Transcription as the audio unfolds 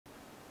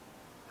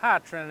Hi,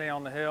 Trinity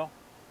on the Hill.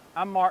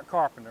 I'm Mark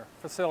Carpenter,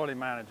 Facility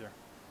Manager,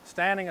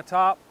 standing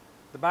atop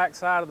the back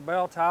side of the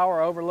bell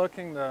tower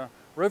overlooking the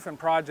roofing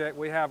project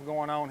we have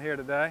going on here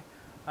today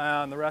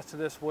and the rest of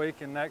this week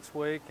and next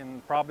week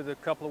and probably the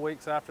couple of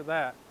weeks after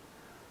that.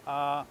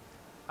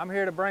 I'm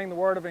here to bring the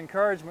word of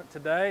encouragement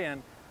today,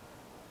 and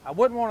I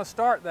wouldn't want to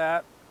start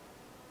that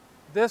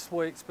this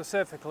week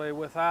specifically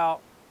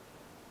without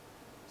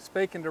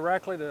speaking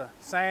directly to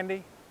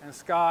Sandy and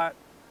Scott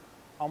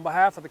on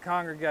behalf of the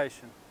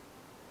congregation.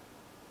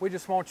 We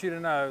just want you to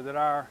know that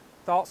our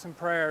thoughts and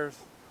prayers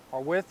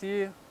are with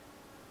you,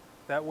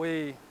 that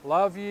we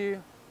love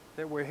you,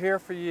 that we're here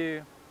for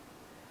you,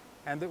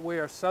 and that we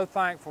are so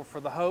thankful for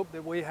the hope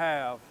that we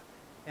have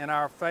in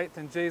our faith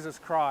in Jesus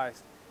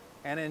Christ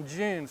and in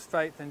June's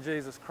faith in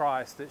Jesus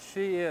Christ, that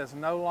she is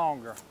no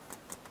longer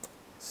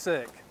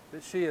sick,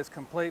 that she is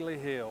completely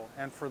healed,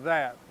 and for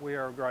that we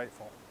are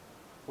grateful.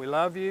 We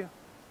love you,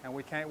 and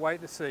we can't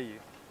wait to see you.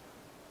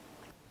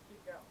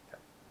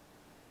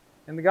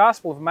 In the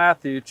Gospel of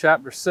Matthew,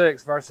 chapter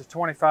 6, verses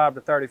 25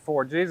 to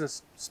 34,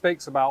 Jesus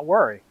speaks about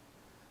worry.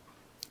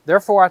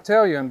 Therefore I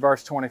tell you in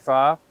verse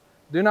 25,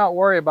 do not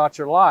worry about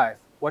your life,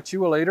 what you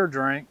will eat or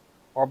drink,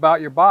 or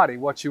about your body,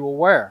 what you will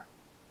wear.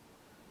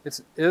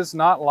 Is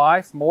not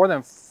life more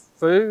than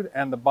food,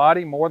 and the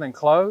body more than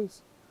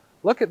clothes?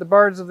 Look at the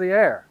birds of the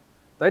air.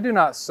 They do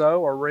not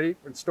sow or reap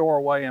and store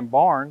away in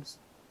barns,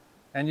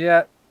 and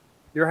yet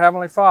your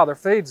heavenly Father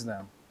feeds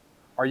them.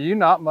 Are you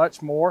not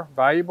much more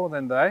valuable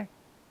than they?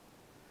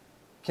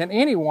 Can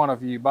any one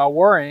of you, by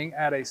worrying,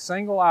 add a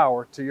single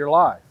hour to your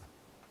life?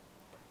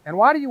 And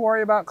why do you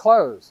worry about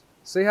clothes?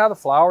 See how the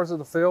flowers of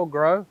the field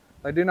grow?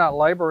 They do not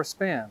labor or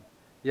spin.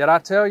 Yet I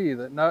tell you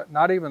that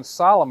not even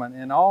Solomon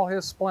in all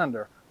his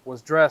splendor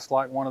was dressed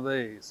like one of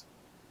these.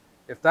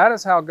 If that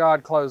is how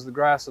God clothes the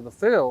grass of the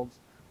fields,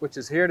 which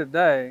is here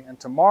today and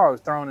tomorrow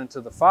thrown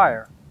into the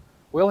fire,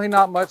 will he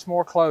not much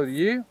more clothe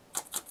you,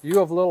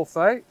 you of little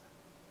faith?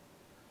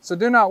 So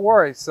do not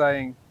worry,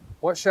 saying,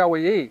 what shall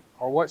we eat,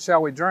 or what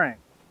shall we drink,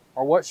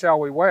 or what shall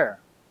we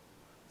wear?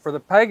 For the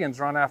pagans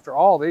run after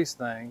all these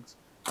things,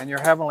 and your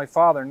heavenly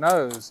Father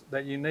knows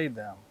that you need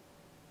them.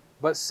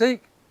 But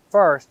seek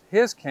first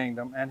his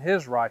kingdom and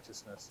his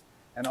righteousness,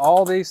 and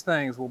all these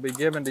things will be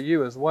given to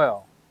you as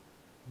well.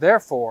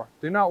 Therefore,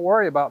 do not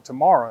worry about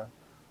tomorrow,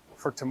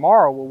 for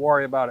tomorrow will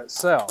worry about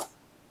itself.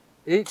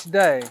 Each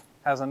day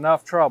has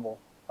enough trouble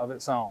of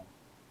its own.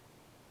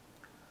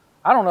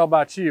 I don't know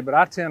about you, but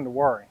I tend to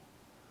worry.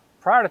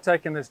 Prior to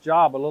taking this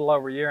job a little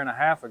over a year and a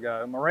half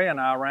ago, Maria and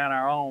I ran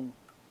our own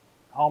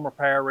home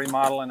repair,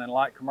 remodeling, and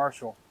light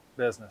commercial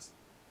business.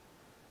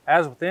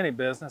 As with any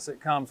business,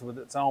 it comes with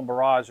its own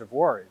barrage of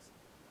worries.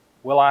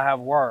 Will I have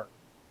work?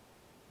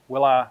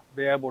 Will I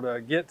be able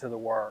to get to the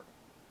work?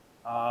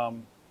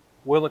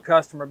 Will the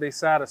customer be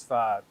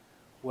satisfied?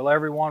 Will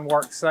everyone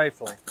work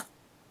safely?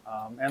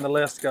 And the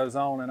list goes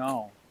on and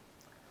on.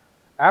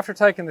 After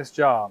taking this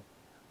job,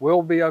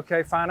 will we be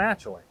okay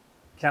financially?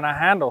 Can I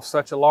handle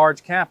such a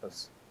large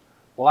campus?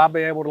 Will I be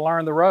able to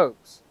learn the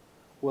ropes?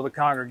 Will the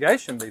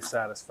congregation be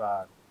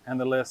satisfied? And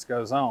the list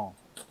goes on.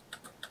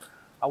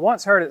 I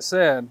once heard it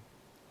said,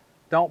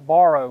 don't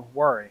borrow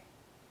worry.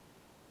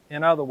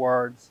 In other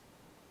words,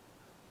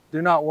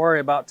 do not worry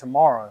about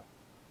tomorrow,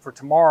 for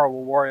tomorrow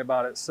will worry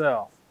about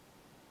itself.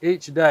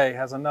 Each day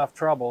has enough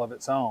trouble of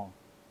its own.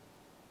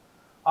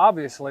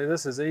 Obviously,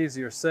 this is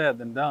easier said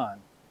than done.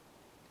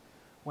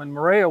 When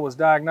Maria was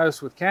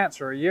diagnosed with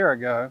cancer a year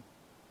ago,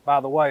 by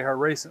the way, her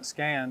recent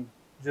scan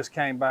just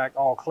came back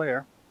all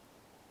clear,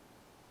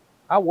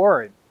 I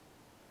worried.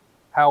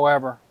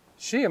 However,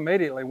 she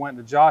immediately went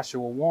to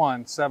Joshua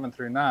 1, 7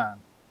 through 9.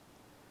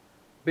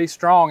 Be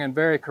strong and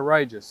very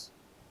courageous.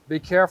 Be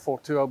careful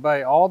to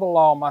obey all the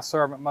law my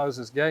servant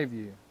Moses gave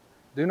you.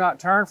 Do not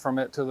turn from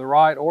it to the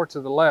right or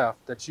to the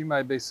left, that you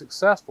may be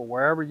successful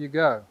wherever you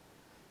go.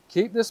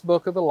 Keep this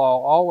book of the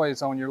law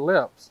always on your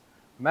lips.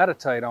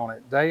 Meditate on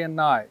it day and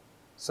night,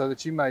 so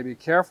that you may be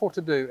careful to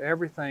do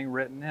everything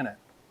written in it.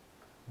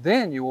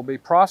 Then you will be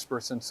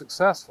prosperous and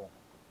successful.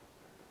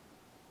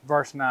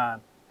 Verse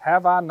 9,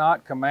 have I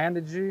not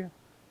commanded you?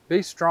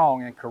 Be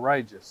strong and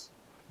courageous.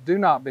 Do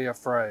not be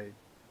afraid.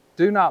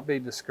 Do not be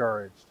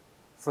discouraged,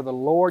 for the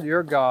Lord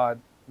your God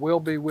will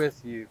be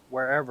with you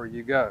wherever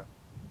you go.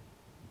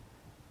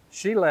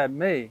 She led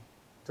me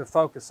to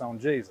focus on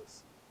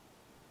Jesus.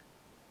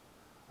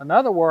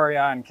 Another worry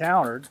I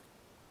encountered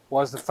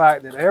was the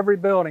fact that every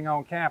building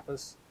on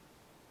campus,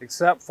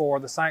 except for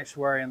the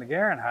sanctuary and the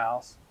Guerin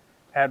House,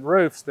 had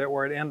roofs that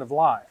were at end of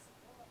life.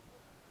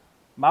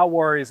 My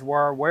worries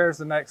were, where's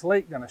the next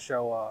leak going to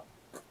show up?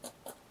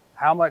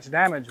 How much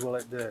damage will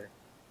it do?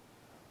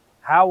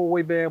 How will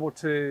we be able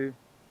to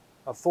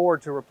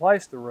afford to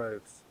replace the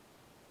roofs?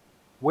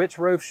 Which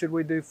roof should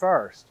we do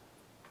first?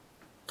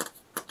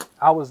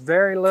 I was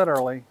very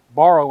literally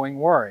borrowing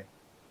worry.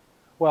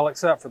 Well,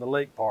 except for the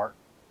leak part.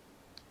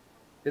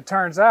 It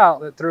turns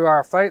out that through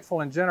our faithful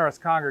and generous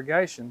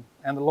congregation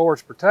and the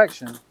Lord's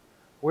protection,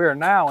 we are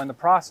now in the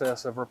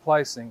process of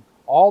replacing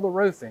all the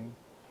roofing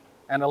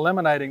and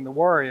eliminating the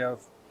worry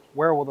of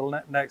where will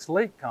the next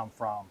leak come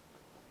from?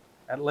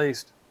 At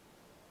least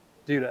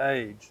due to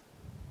age.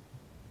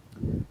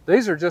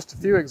 These are just a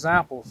few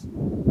examples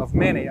of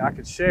many I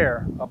could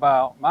share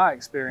about my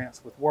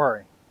experience with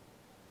worry.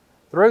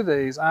 Through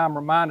these, I am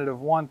reminded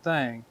of one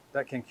thing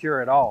that can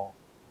cure it all.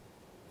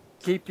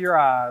 Keep your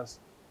eyes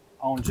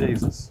on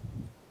Jesus.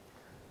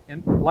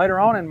 Later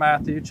on in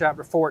Matthew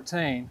chapter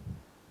 14,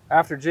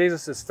 after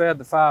Jesus has fed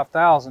the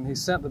 5,000, he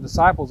sent the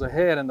disciples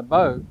ahead in the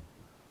boat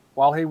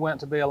while he went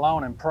to be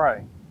alone and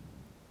pray.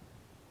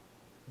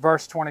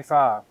 Verse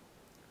 25,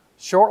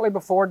 shortly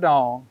before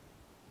dawn,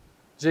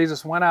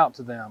 Jesus went out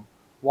to them,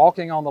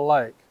 walking on the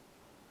lake.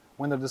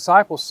 When the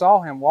disciples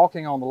saw him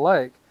walking on the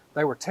lake,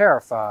 they were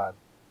terrified.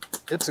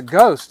 "It's a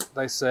ghost,"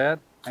 they said,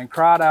 and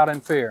cried out in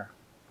fear.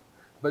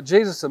 But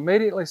Jesus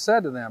immediately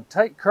said to them,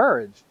 "Take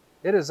courage,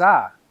 it is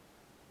I.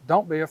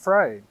 Don't be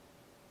afraid."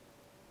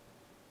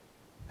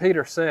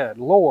 Peter said,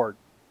 "Lord,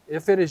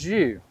 if it is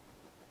you,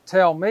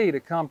 tell me to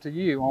come to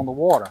you on the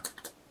water."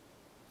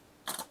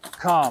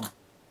 "Come,"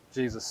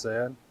 Jesus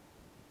said.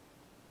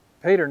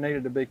 Peter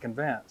needed to be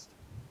convinced.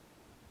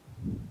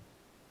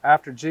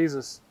 After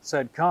Jesus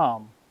said,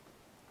 "Come,"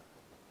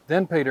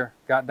 then Peter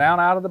got down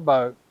out of the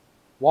boat,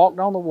 walked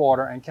on the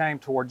water, and came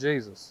toward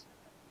Jesus.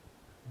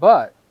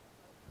 But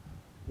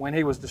when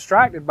he was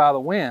distracted by the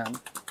wind,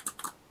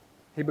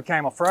 he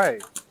became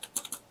afraid.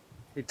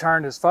 He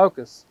turned his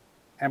focus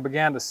and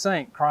began to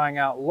sink, crying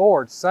out,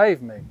 "Lord,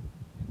 save me."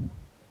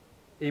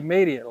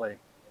 Immediately,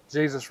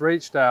 Jesus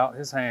reached out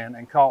his hand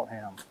and caught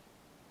him.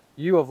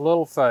 "You of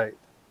little faith,"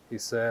 he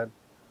said,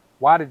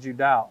 "why did you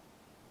doubt?"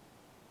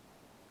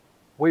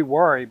 We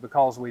worry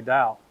because we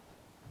doubt.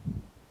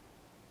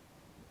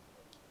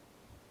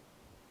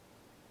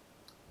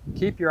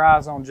 Keep your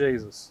eyes on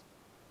Jesus.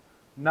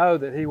 Know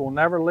that he will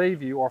never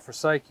leave you or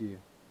forsake you.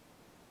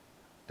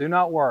 Do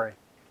not worry.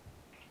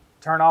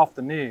 Turn off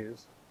the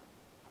news.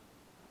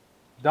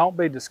 Don't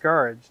be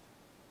discouraged.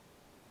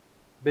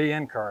 Be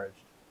encouraged.